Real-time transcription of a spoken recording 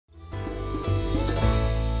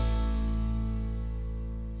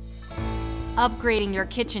Upgrading your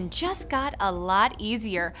kitchen just got a lot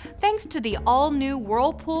easier thanks to the all-new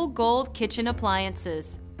Whirlpool Gold kitchen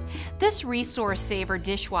appliances. This resource-saver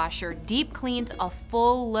dishwasher deep cleans a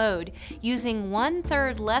full load using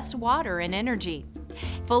 1/3 less water and energy.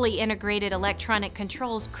 Fully integrated electronic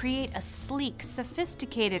controls create a sleek,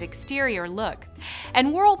 sophisticated exterior look.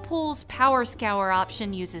 And Whirlpool's PowerScour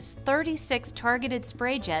option uses 36 targeted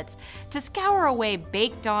spray jets to scour away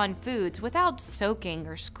baked-on foods without soaking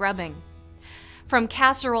or scrubbing. From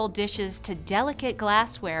casserole dishes to delicate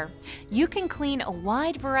glassware, you can clean a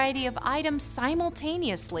wide variety of items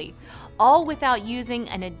simultaneously, all without using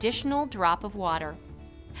an additional drop of water.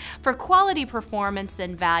 For quality performance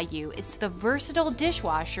and value, it's the versatile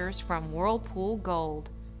dishwashers from Whirlpool Gold.